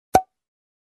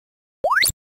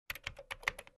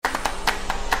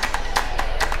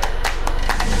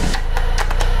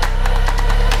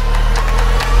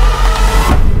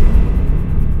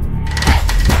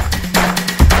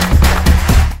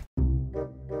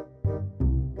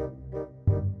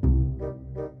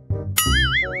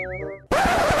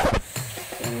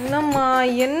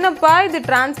என்னப்பா இது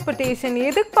டிரான்ஸ்போர்ட்டேஷன்?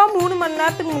 எதுக்குப்பா 3 மணி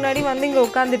நேரத்துக்கு முன்னாடி வந்து இங்க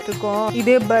உட்காந்துட்டு இருக்கோம்?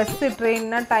 இதே பஸ்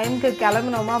ட்ரெயின்னா டைமுக்கு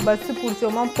கிளம்பணுமா, பஸ்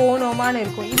பிடிச்சோமா போனோமான்னு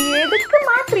இருக்கும். இது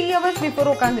எதுக்குமா 3 hours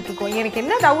பிஃபோர் உட்காந்துட்டு இருக்கோம்? எனக்கு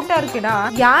என்ன டவுட்டா இருக்குன்னா,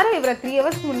 யாரும் இவரை 3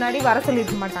 hours முன்னாடி வர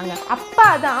சொல்லிருக்க மாட்டாங்க. அப்பா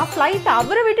தான் ஃபிளைட்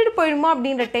அவரை விட்டுட்டு போயிடுமா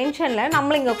அப்படின்ற டென்ஷன்ல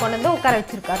நம்மள இங்க கொண்டு வந்து உட்கார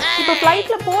வச்சிருக்காரு. இப்ப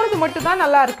ஃபிளைட்ல போறது மட்டும் தான்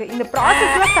நல்லா இருக்கு. இந்த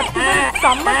ப்ராசஸ்ல சத்தியமா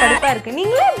செம்ம கடுப்பா இருக்கு.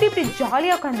 நீங்களே இப்படி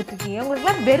ஜாலியா உட்காந்துட்டு இருக்கீங்க?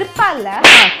 உங்களுக்கு வெறுப்பா இல்ல?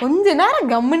 கொஞ்ச நேரம்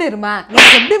கம்முன்னு இருமா.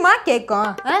 எனக்கு எப்படிமா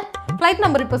கேட்கும்? ஃபிளைட்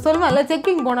நம்பர் இப்ப சொல்லுவாங்கல்ல,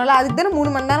 செக்கிங் போனோம்ல, அதுக்கு தானே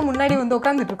 3 மணி நேரம் முன்னாடி வந்து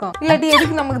உட்காந்துட்டு இருக்கோம். இல்லாட்டி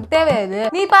எதுக்கு நமக்கு தேவையாது?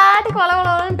 நீ பாட்டுக்கு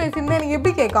வளவளன்னு பேசியிருந்தா எனக்கு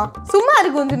எப்படி கேட்கும்? சும்மா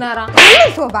இருக்கு கொஞ்ச நேரம்.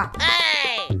 சோபா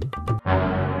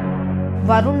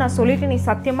வரும், நான் சொல்லிட்டு நீ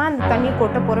சத்தியமா அந்த தண்ணியை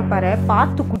கொட்ட போற பாரு,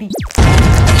 பார்த்து குடி.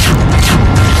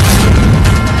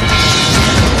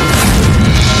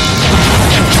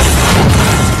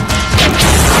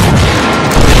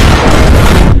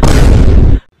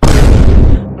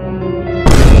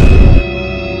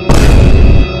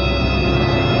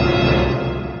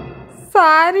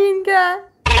 சாரிங்க.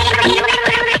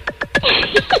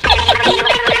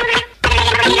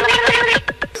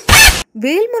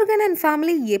 வேல்முருகன் அண்ட்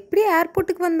ஃபேமிலி எப்படி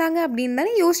ஏர்போர்ட்டுக்கு வந்தாங்க அப்படின்னு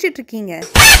தானே யோசிச்சுட்டு இருக்கீங்க.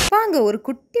 வாங்க ஒரு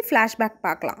குட்டி ஃபிளாஷ்பேக்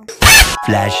பார்க்கலாம்.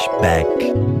 ஃபிளாஷ்பேக்.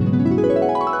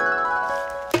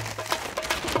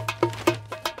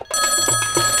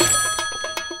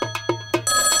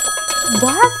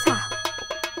 பாஸா?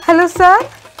 Hello sir,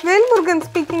 Velmurugan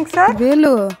speaking sir.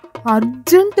 Velu,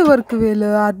 urgent work Velu,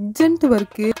 urgent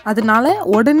work. அதனால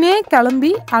உடனே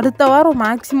கிளம்பி அடுத்த வாரம்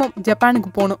மேக்ஸிமம்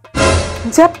ஜப்பானுக்கு போகணும்.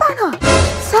 ஜப்பானா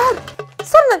சார்?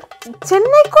 சார்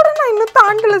சென்னை கூட நான் இன்னும்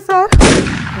தாண்டல sir.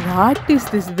 What is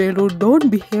this Velu? Don't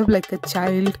behave like a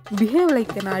child. Behave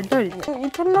like an adult.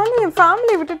 இதனால என்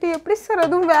ஃபேமிலி விட்டுட்டு எப்படி சார்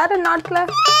அதுவும் வேற நாட்டுல?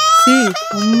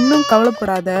 ஒன்னும்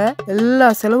கவலைப்படாத, எல்லா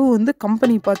செலவும் வந்து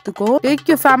கம்பெனி பார்த்துக்கோ. Take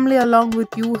your family along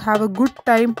with you, have a good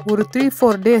time. ஒரு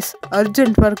 3-4 days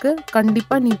அர்ஜென்ட் ஒர்க்கு,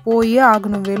 கண்டிப்பா நீ போயே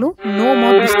ஆகணும் Velu. No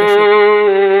more discussion.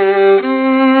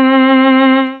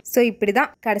 So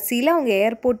இப்படிதான் கடைசியில் அவங்க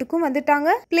ஏர்போர்ட்டுக்கும் வந்துட்டாங்க,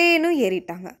 பிளேனும்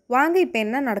ஏறிட்டாங்க. வாங்க இப்போ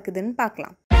என்ன நடக்குதுன்னு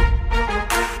பார்க்கலாம்.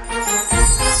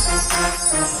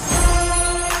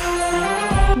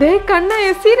 டேய் கண்ணா,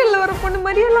 என் சீரியல்ல வர பொண்ணு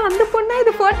மாதிரியெல்லாம் அந்த பொண்ணா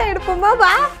இது போட்டோ எடுப்போமா?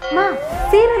 வா மா.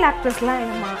 சீரியல் ஆக்ட்ரஸ்லாம்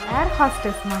என்னம்மா? ஏர்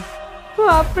ஹாஸ்டஸ்மா.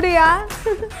 ஓ அப்படியா?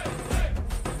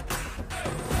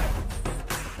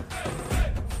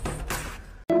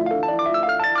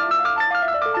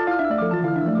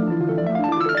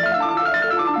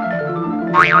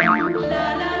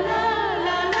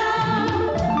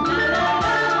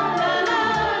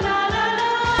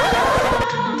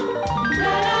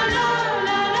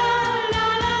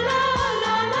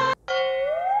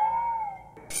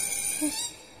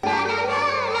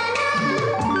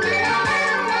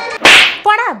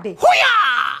 போடா அப்படி.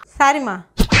 சாரிம்மா,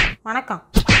 வணக்கம்.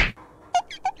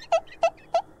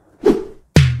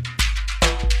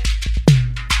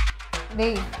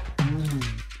 டேய்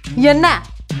என்ன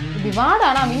இப்படி வாடா,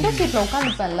 நான் விண்டோ சீட்ல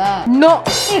உட்காந்துப்பேன்ல. நோ,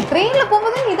 நீ ட்ரெயின்ல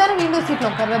போகும்போது நீ தானே விண்டோ சீட்ல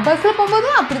உட்காருவ, பஸ்ல போகும்போது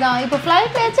அப்படிதான். இப்போ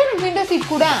ஃபிளைட்ல ஆச்சு எனக்கு விண்டோ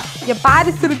சீட் கூட. என்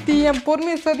பாரி சுருத்தி, என்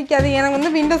பொறுமையை சோதிக்காது. எனக்கு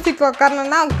வந்து விண்டோ சீட்ல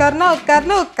உட்காரணும்னா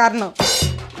உட்காரணும்.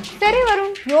 சரி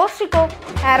வரும், யோசிச்சுக்கோ.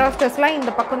 ஏரோஸ்டஸ்லாம்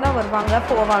இந்த பக்கம் தான் வருவாங்க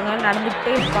போவாங்க,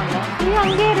 நடந்துக்கிட்டே இருப்பாங்க. நீ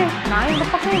அங்கே இரு, நான் இந்த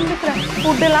பக்கம் இருந்துக்கிறேன்.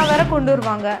 ஃபுட்டெல்லாம் வேற கொண்டு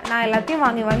வருவாங்க, நான் எல்லாத்தையும்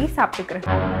வாங்கி சாப்பிட்டுக்கிறேன்.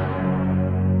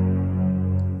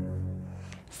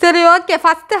 சரி ஓகே,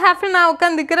 ஃபர்ஸ்ட் ஹாஃப் நான்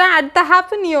உட்காந்துக்கிறேன், அடுத்த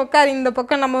ஹாஃப் நீ உட்காரு. இந்த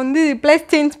பக்கம் நம்ம வந்து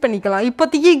பிளேஸ் சேஞ்ச் பண்ணிக்கலாம்.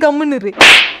 இப்போதைக்கு கம்முன்னு இரு.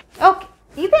 ஓகே,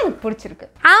 இது எனக்கு பிடிச்சிருக்கு.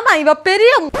 ஆமா, இவ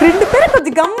பெரிய 2 பேரும்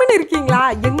கொஞ்சம் கம்முன்னு இருக்கீங்களா?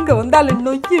 எங்க வந்தாலும்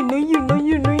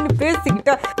நொய்ன்னு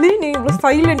பேசிக்கிட்டா நீ இவ்வளவு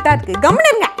சைலண்டா இருக்கு.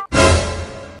 கம்முன்னு இருங்க.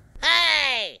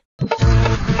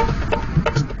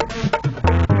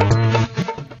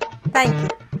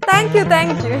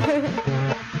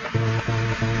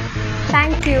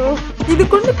 தேங்க்யூ. இது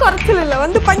கொண்டு குறைச்சல் இல்லை,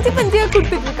 வந்து பஞ்சியா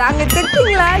கொடுத்துட்டு இருக்காங்க.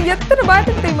 செக்கிங்களா எத்தனை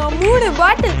பாட்டில் தெரியுமா? 3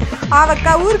 பாட்டில்.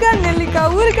 அவக்காய் ஊறுகாய்,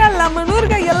 நெல்லிக்காய் ஊறுகாய், லெமன்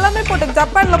ஊறுகாய் எல்லாமே போட்டேன்.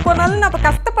 ஜப்பான்ல போனாலும் நம்ம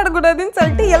கஷ்டப்படக்கூடாதுன்னு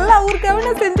சொல்லிட்டு எல்லா ஊறுகாயும்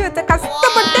நான் செஞ்சு வச்சேன்.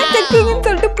 கஷ்டப்பட்டு செக்கிங்னு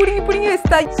சொல்லிட்டு புடுங்கி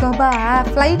வச்சுட்டா. சோபா,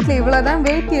 ஃப்ளைட்ல இவ்வளோதான்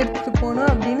வெயிட் எடுத்துட்டு போகணும்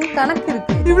அப்படின்னு கணக்கு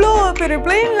இருக்கு. இவ்வளோ பெரிய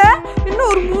பிளேன்ல இன்னும்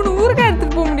ஒரு 3 ஊறுகாய்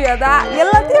எடுத்துட்டு போக முடியாதா?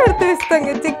 எல்லாத்தையும் எடுத்து வச்சுட்டாங்க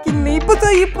செக்கிங்னு.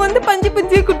 இப்போ வந்து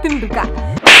பஞ்சியா கொடுத்துட்டு இருக்கா.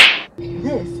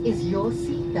 This is your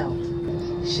seatbelt.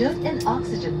 Should an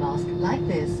oxygen mask like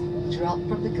this drop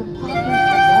from the compartment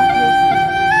above your seat,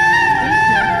 please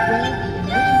note where the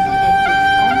emergency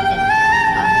exits on the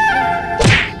aircraft are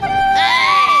located.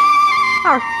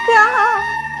 அக்கா,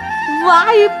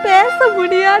 வாய் பேச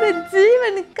முடியாத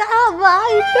ஜீவனுக்கா,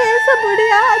 வாய் பேச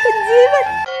முடியாத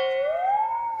ஜீவன்.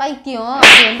 பைத்தியம்.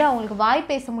 அது வந்து அவங்களுக்கு வாய்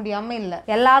பேச முடியாம இல்ல,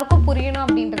 எல்லாருக்கும் புரியணும்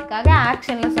அப்படின்றதுக்காக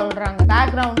ஆக்ஷன்ல சொல்றாங்க.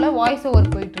 பேக்ரவுண்ட்ல வாய்ஸ்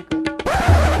ஓவர் போயிட்டு இருக்கு.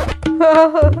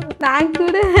 நான்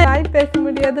கூட வாய் பேச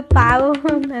முடியாது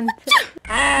பாவம் நினைச்சேன்.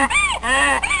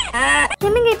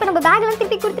 என்னங்க இப்ப நம்ம பேக் எல்லாம்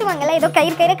திருப்பி கொடுத்துருவாங்கல்ல, ஏதோ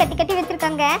கயிறு கட்டி கட்டி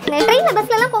வச்சிருக்காங்க. ட்ரெயின்ல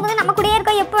பஸ்ல எல்லாம் போகும்போது நம்ம கூடயே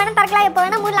இருக்கோம், எப்போ வேணா திறக்கலாம் எப்போ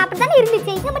வேணா மூடலாம் அப்படித்தானே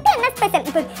இருந்துச்சு. இங்க மட்டும் என்ன ஸ்பெஷல்?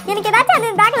 இப்போ எனக்கு ஏதாச்சும்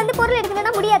அந்த பேக்ல இருந்து பொருள்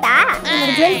எடுக்கணும்னா முடியாதா?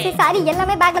 என்னோட ஜுவல்ஸ் சாரி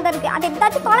எல்லாமே பேக்ல தான் இருக்கு. அது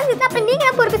ஏதாச்சும் தொலைஞ்சிருந்தா அப்புறம் நீங்க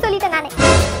தான் பொறுப்பு சொல்லிட்டேன் நானே.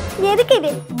 எதுக்கு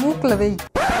இது? மூக்குல வை.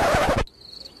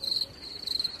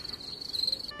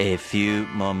 A few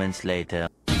moments later.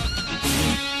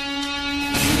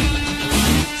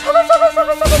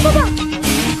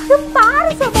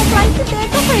 பாரு சோபா, ஃப்ளைட்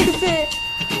டேக் ஆஃப் ஆயிடுச்சு.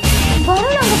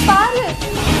 வரலாங்க பாரு.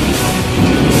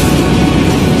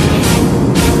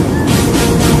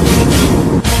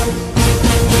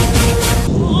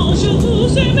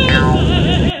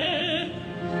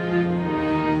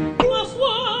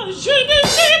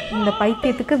 இந்த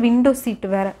பைத்தியத்துக்கு விண்டோ சீட்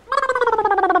வேற.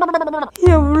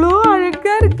 எவ்வளோ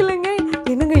அழகா இருக்குல்லங்க.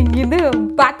 என்னங்க இங்கிருந்து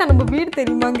பார்த்தா நம்ம வீடு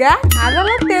தெரியுமாங்க?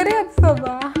 அதெல்லாம் தெரியாது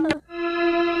சோபா.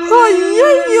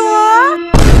 ஐயோ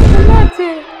என்னாச்சு?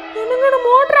 என்னங்க நான்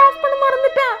மோட்டர் ஆஃப் பண்ண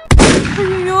மறந்துட்டேன்.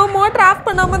 ஐயோ மோட்டர் ஆஃப்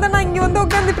பண்ணாம தான் நான் இங்க வந்து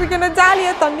உட்காந்துட்டு இருக்கேன்.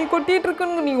 ஜாலியா தண்ணி கொட்டிட்டு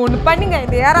இருக்குன்னு நீங்க ஒண்ணு பண்ணுங்க.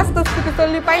 இந்த ஏர்ஹோஸ்டஸ்க்கு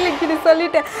சொல்லி பைலட் கிட்ட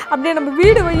சொல்லிட்டு அப்படியே நம்ம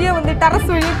வீடு வழியே வந்து டெரஸ்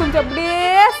வழியே கொஞ்சம் அப்படியே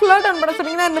ஸ்லோ டவுன் பண்ண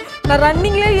சொன்னீங்கன்னா நான்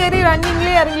ரன்னிங்லேயே ஏறி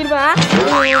ரன்னிங்லேயே இறங்கிடுவேன்.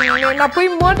 நான் போய்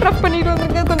மோட்டர் ஆஃப் பண்ணிட்டு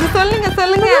வந்திருக்கேன். கொஞ்சம் சொல்லுங்க.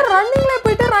 ரன்னிங்ல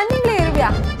போயிட்டு ரன்னிங்ல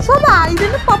ஏறுவியா சோபா? இது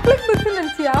என்ன பப்ளிக் பஸ்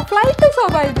நினைச்சியா? ஃப்ளைட்டு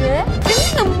சோபா இது.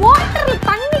 என்ன மோட்டர்ல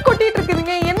தண்ணி கொட்டிட்டு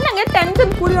இருக்குதுங்க. என்னங்க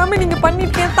டென்ஷன் புரியாம நீங்க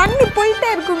பண்ணிருக்கீங்க. தண்ணி போயிட்டே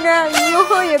இருக்குங்க. ஐயோ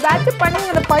ஏதாச்சும் பண்ணுங்க.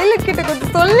 அந்த பைலட் கிட்ட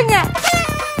கொஞ்சம் சொல்லுங்க.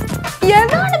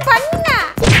 ஏதோ ஒன்று பண்ணுங்க.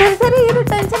 சரி இரு,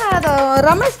 டென்ஷன் ஆகாத.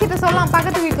 ரமேஷ் கிட்ட சொல்லலாம்,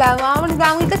 பக்கத்து வீட்டில்.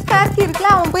 அவங்ககிட்ட ஸ்டார்க்கி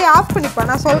இருக்குல்ல, அவன் போய் ஆஃப் பண்ணிப்பான்.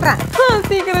 நான் சொல்றேன்.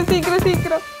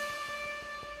 சீக்கிரம்.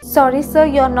 Sorry sir,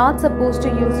 you're not supposed to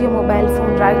use your mobile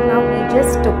phone right now. We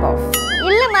just took off.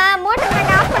 இல்லம்மா, மோட்டர்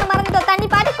நாங்க ஆஃப் பண்ண மறந்துட்டோம். தண்ணி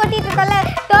பாட்டு கொட்டிட்டு இருக்கோம்ல.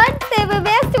 டோன்ட் சேவ்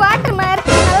வேஸ்ட் வாட்டர் மார்.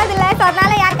 நல்லது இல்ல. சோ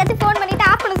அதனால யார்கிட்டயும் ஃபோன் பண்ணிட்டு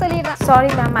ஆஃப் பண்ண சொல்லிடுறேன்.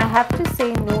 Sorry ma'am, I have to say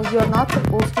no. You're not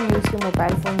supposed to use your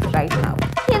mobile phones right now.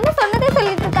 என்ன சொன்னதே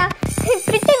சொல்லிட்டு இருக்கா?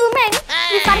 Pretty woman,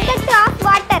 you forget to off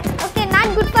water. Okay, not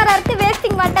good for earth,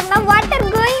 wasting water. Now water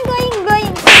going.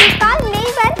 We call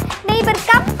neighbor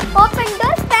come, open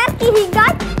door, spare key he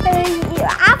got,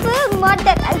 off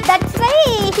water. That's why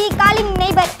he calling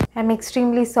neighbor. I'm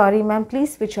extremely sorry ma'am.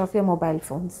 Please switch off your mobile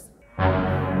phones.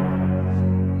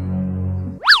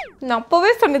 நான்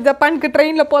அப்பவே சொன்னேன் ஜப்பானுக்கு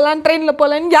ட்ரெயின்ல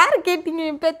போலான்னு. யாரு கேட்டீங்க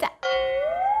என் பேச்ச?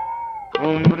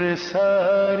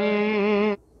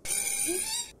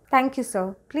 Thank you sir.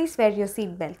 Please wear your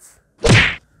seat belts.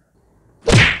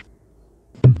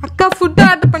 அக்கா ஃபுட்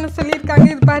ஆர்டர் பண்ண சொல்லியிருக்காங்க.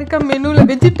 இது பாருக்கா மெனுல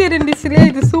வெஜிடேரியன் டிஷ்ல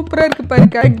இது சூப்பரா இருக்கு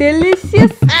பாருக்கா.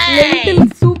 Delicious லென்டில்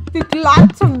soup with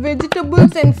lots of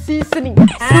vegetables and seasoning.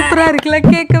 சூப்பரா இருக்குல,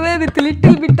 கேட்கவே with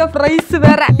little bit of rice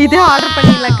வேற. இதே ஆர்டர்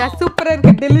பண்ணிடலாம்க்கா. சூப்பரா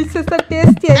இருக்கு, டெலிஷியஸா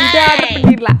டேஸ்டியா. இதே ஆர்டர்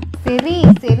பண்ணிடலாம்.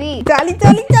 சரி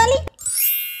jolly.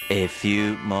 A few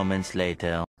moments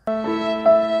later.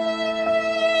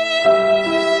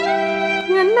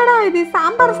 என்னடா இது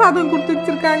சாம்பார் சாதம் கொடுத்து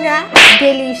வச்சிருக்காங்க.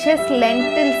 Delicious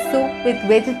லென்டில் soup with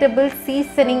vegetable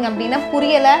seasoning அப்படின்னா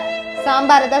புரியல.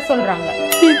 சாம்பார் தான் சொல்றாங்க.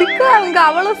 இதுக்கு அவங்க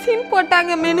அவ்வளவு சீன்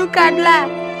போட்டாங்க மெனு கார்டுல.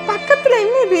 பக்கத்துல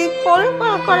என்னது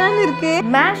கொழன்னு இருக்கு.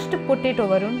 மேஷ்டு பொட்டேட்டோ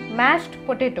வரும். Mashed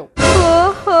potato.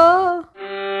 ஓஹோ,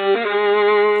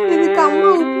 இதுக்கு அம்மா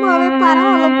உப்புமாவே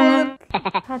பரவாயில்ல போல.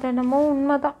 அது என்னமோ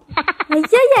உண்மைதான்.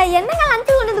 ஐயா என்னங்க லஞ்ச்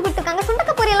கொண்டு வந்து கொடுத்துருக்காங்க.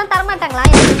 சுண்டக்காய் பொரியெல்லாம் தரமாட்டாங்களா?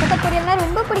 எனக்கு சுண்டக்காய் பொரியல்லாம்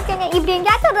ரொம்ப பிடிக்குங்க. இப்படி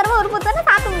எங்கேயாச்சும் ஒரு தடவை ஒரு பொத்து தானே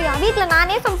சாப்பிட முடியும். வீட்டில்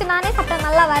நானே சமைச்சு நானே சாப்பிட்டேன்,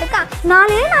 நல்லாவா இருக்கா?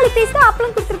 4 பீஸ் தான்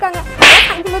அப்பளம் கொடுத்துருக்காங்க.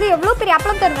 சமைக்கும்போது எவ்வளோ பெரிய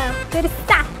அப்பளம் தருவேன்.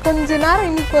 பெருசா கொஞ்ச நேரம்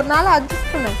இன்னைக்கு ஒரு நாள்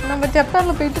அட்ஜஸ்ட் பண்ணு. நம்ம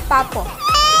ஜப்பான்ல போயிட்டு பார்ப்போம்.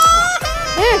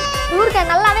 ஊறுகாய்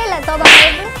நல்லாவே இல்லை. சோபா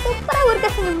சூப்பராக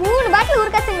ஊறுகாய் செஞ்சு 3 பாட்டில்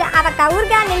ஊறுகாய் செஞ்சு அவக்காய்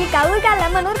ஊறுகாய், நெல்லிக்காய் ஊறுகாய்,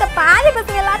 லெமன் ஊறுகாய், பாதி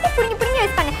பசங்க எல்லாத்தையும் புடுங்கி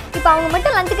வச்சுட்டாங்க. இப்போ அவங்க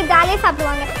மட்டும் லஞ்சுக்கு ஜாலியாக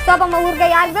சாப்பிடுவாங்க. சோபாமா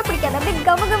ஊறுகாய் யாருக்குமே பிடிக்காது. அப்படியே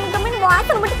கம்மு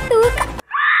வாசனை மட்டும் தூக்க.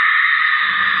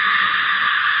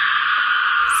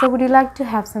 So would you like to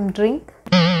have some drink?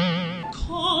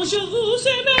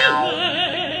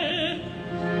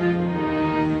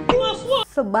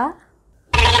 Shoba?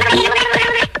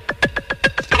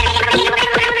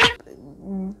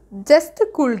 Just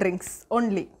cool drinks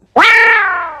only.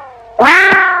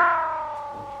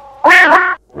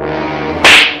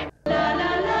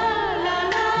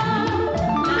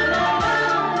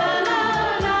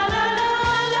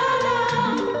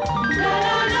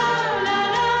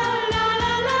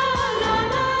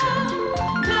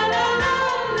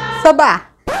 Shoba,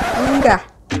 இங்க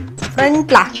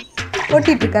ஃப்ரண்ட்ல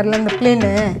ஓட்டிட்டு இருக்காருல அந்த பிளேனு,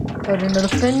 அவர் என்னோட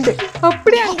ஃப்ரெண்டு.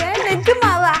 அப்படியாங்க?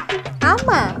 நிஜமாவா?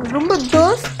 ஆமா, ரொம்ப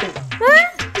தோஸ்து.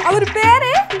 அவர்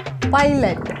பேரு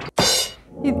பைலட்.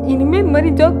 இனிமே இந்த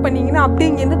மாதிரி ஜோக் பண்ணீங்கன்னா அப்படியே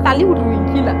இங்கேருந்து தள்ளி விட்டுருவீங்க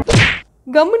கீழே.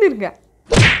 கம்முன்னு இருங்க.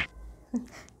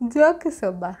 Joke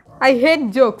sofa. I had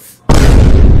jokes.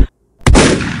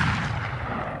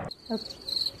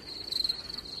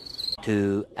 2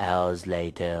 hours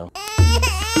later.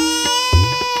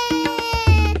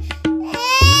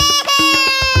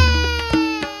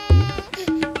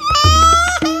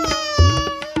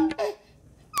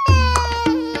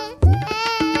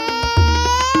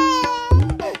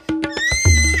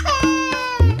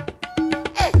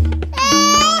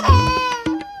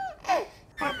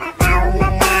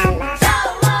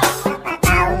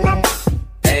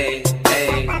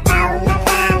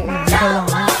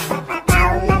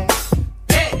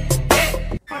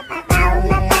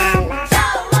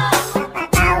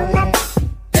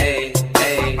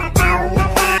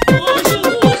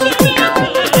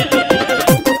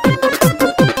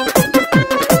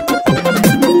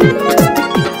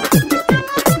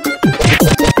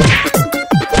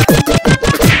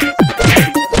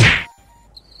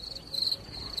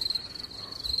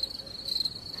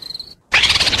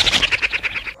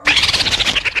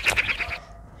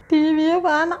 டிவியே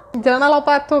வேணாம், ஜனலை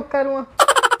பார்த்து உட்காருவோம்.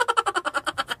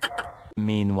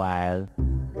 Meanwhile.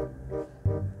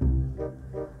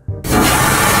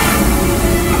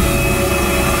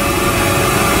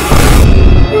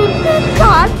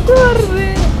 காத்து வருது.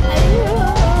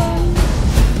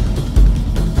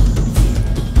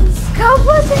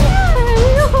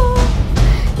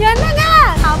 என்னங்க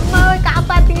அம்மாவை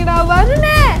காப்பாத்திங்கடா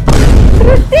வருணே.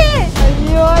 ஸ்ருதி,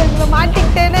 ஐயோ இதுல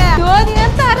மாட்டிக்கிட்டேனே. ஜோதியா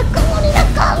தரக்க முடியல,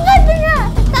 காப்பாத்துங்க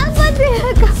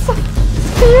காப்பாத்துங்க காப்பாத்து.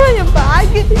 ஐயோ என்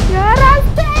பாகு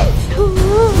யாராஸ்தே.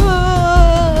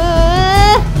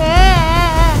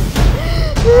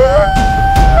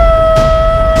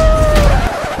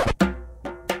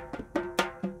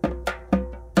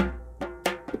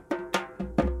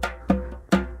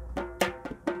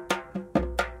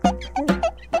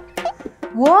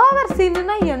 ஓவர்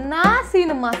சீனுனா என்ன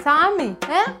சீனுமா சாமி?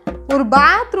 ஒரு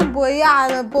பாத்ரூம் போய்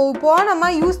அதை போனோமா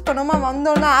யூஸ் பண்ணோமா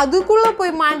வந்தோன்னா அதுக்குள்ளே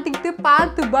போய் மாட்டிக்கிட்டு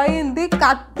பார்த்து பயந்து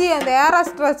கத்தி அந்த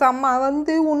ஏர்ஹோஸ்டஸ் அம்மா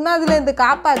வந்து உன்னதுலேருந்து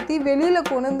காப்பாற்றி வெளியில்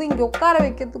கொண்டு வந்து இங்கே உட்கார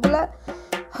வைக்கிறதுக்குள்ள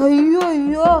ஐயோ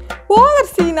ஐயோ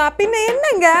ஓவர் சீனா. பின்ன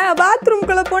என்னங்க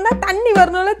பாத்ரூம்குள்ளே போனால் தண்ணி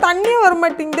வரணும்ல, தண்ணியே வர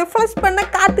மாட்டேங்குது. ஃப்ளஷ் பண்ண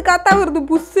காற்றா வருது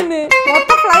புஷ்ஷுன்னு.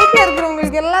 மொத்த ஃப்ளைட்டில்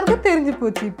இருக்கிறவங்களுக்கு எல்லாருக்கும் தெரிஞ்சு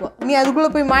போச்சு இப்போ நீ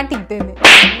அதுக்குள்ளே போய் மாட்டிக்கிட்டேன்னு.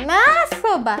 நான்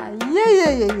சோபா ஐயோ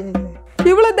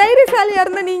இவ்வளோ தைரியசாலியாக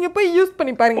இருந்தால் நீங்கள் போய் யூஸ்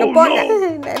பண்ணி பாருங்க போங்க.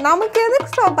 நமக்கு எதுக்கு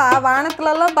சோபா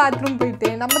வானத்துலலாம் பாத்ரூம் போயிட்டு,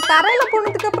 நம்ம தரையில்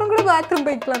போனதுக்கு அப்புறம் கூட பாத்ரூம்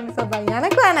போய்க்கலாம் சோபா.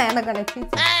 எனக்கு வேணாம், எனக்கு நினச்சி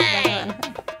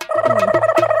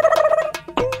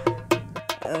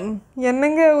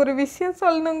என்னங்க ஒரு விஷயம்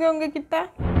சொல்லணுங்க உங்ககிட்ட.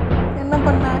 என்ன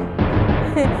பண்ண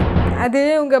அது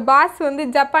உங்கள் பாஸ் வந்து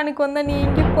ஜப்பானுக்கு வந்தால் நீ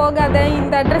எங்கேயும் போகாத,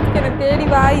 இந்த அட்ரஸ்க்கு என்னை தேடி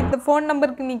வா, இந்த ஃபோன்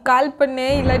நம்பருக்கு நீ கால் பண்ணு,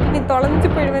 இல்லாட்டி நீ தொலைஞ்சு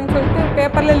போயிடுவேன்னு சொல்லிட்டு ஒரு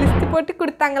பேப்பரில் லிஸ்ட்டு போட்டு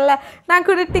கொடுத்தாங்கல்ல. நான்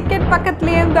கூட டிக்கெட்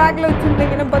பக்கத்துலேயே பேக்கில்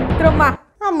வச்சுருந்தேங்கன்னு பத்திரமா.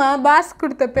 ஆமாம், பாஸ்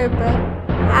கொடுத்த பேப்பர்.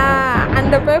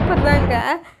 அந்த பேப்பர் தாங்க.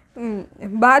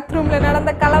 பாத்ரூமில்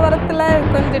நடந்த கலவரத்தில்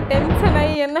கொஞ்சம் டென்ஷன்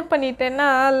ஆகி என்ன பண்ணிட்டேன்னா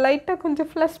லைட்டாக கொஞ்சம்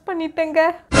ஃப்ளஷ் பண்ணிட்டேங்க.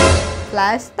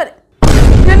 ஃப்ளஷ் பண்ணி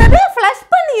என்னது ஃப்ளஷ்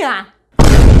பண்ணியா?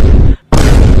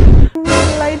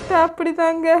 லைட்டா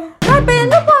அப்படிதாங்க. நான் இப்போ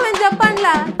எங்கே போவேன்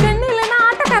ஜப்பானில்? சென்னையில் நான்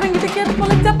ஆட்டோக்காரங்கிட்ட கேட்டு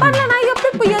போல. ஜப்பானில் நான்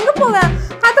எப்படி போய் எங்கே போவேன்?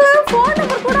 அதில் ஃபோன்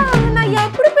நம்பர் கூட நான்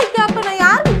எப்படி போய் கேட்பேன்? நான்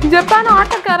யார்? ஜப்பான்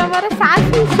ஆட்டோக்காரன் வேறு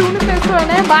சாஷி ஷூன்னு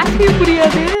பேசுவானே, பாஷையும்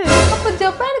புரியாது. அப்போ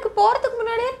ஜப்பானுக்கு போகிறதுக்கு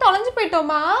முன்னாடியே தொலைஞ்சு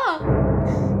போயிட்டோமா?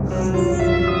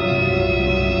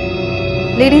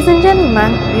 Ladies and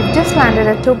gentlemen, we've just landed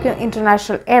at Tokyo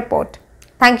International Airport.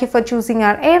 Thank you for choosing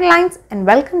our airlines and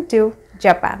welcome to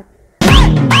Japan.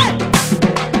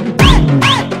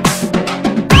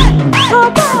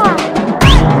 Shoba!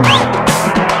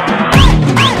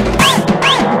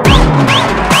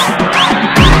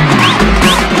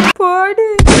 Podi,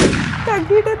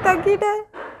 tagida.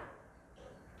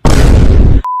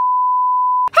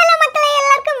 Hello மக்களே,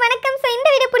 எல்லாருக்கும் வணக்கம். சோ இந்த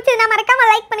வீடியோ பிடிச்சதுனா மறக்காம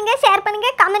லைக் பண்ணுங்க, ஷேர் பண்ணுங்க,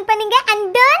 கமெண்ட் பண்ணுங்க and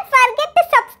don't forget to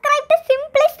subscribe to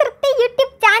Simply Sruthi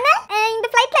YouTube channel. இந்த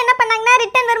ஃளைட்ல என்ன பண்ணாங்கன்னா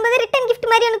ரிட்டர்ன் வரும்போது ரிட்டர்ன் gift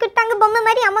மாதிரி எனக்கு கொடுத்தாங்க, பொம்மை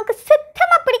மாதிரி. அம்மாக்கு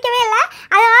சுத்தமா பிடிக்கவே இல்ல.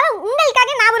 அதனால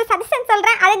உங்களுக்காக நான் ஒரு சஜஷன்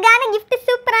சொல்றேன். அழகான gift,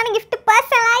 சூப்பரான gift,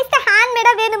 personalized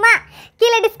handmade வேணுமா?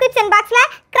 கீழ டிஸ்கிரிப்ஷன் பாக்ஸ்ல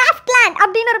கிராஃப்ட்லேண்ட்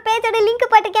அப்படின ஒரு பேஜோட லிங்க்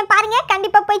போட்டுருக்கேன், பாருங்க.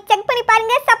 கண்டிப்பா போய் செக் பண்ணி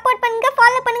பாருங்க, சப்போர்ட் பண்ணுங்க,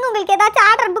 ஃபாலோ பண்ணுங்க. உங்களுக்கு ஏதாச்சும்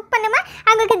ஆர்டர் புக் பண்ணுமா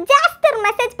உங்களுக்கு ஜஸ்ட் ஒரு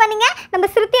மெசேஜ் பண்ணுங்க. நம்ம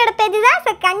ஸ்ருதியோட பேஜ் தான்.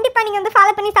 சோ கண்டிப்பா நீங்க வந்து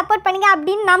ஃபாலோ பண்ணி சப்போர்ட் பண்ணுங்க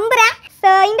அப்படினு நம்புறேன். சோ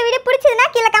இந்த வீடியோ பிடிச்சதுனா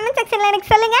கீழ கமெண்ட் செக்ஷன்ல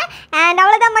எனக்கு சொல்லுங்க. அண்ட்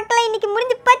அவ்வளவுதான் மக்களே, இன்னைக்கு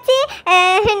முடிஞ்சு போச்சு.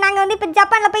 நாங்க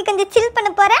சில் பண்ண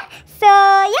போகிறேன். So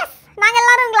S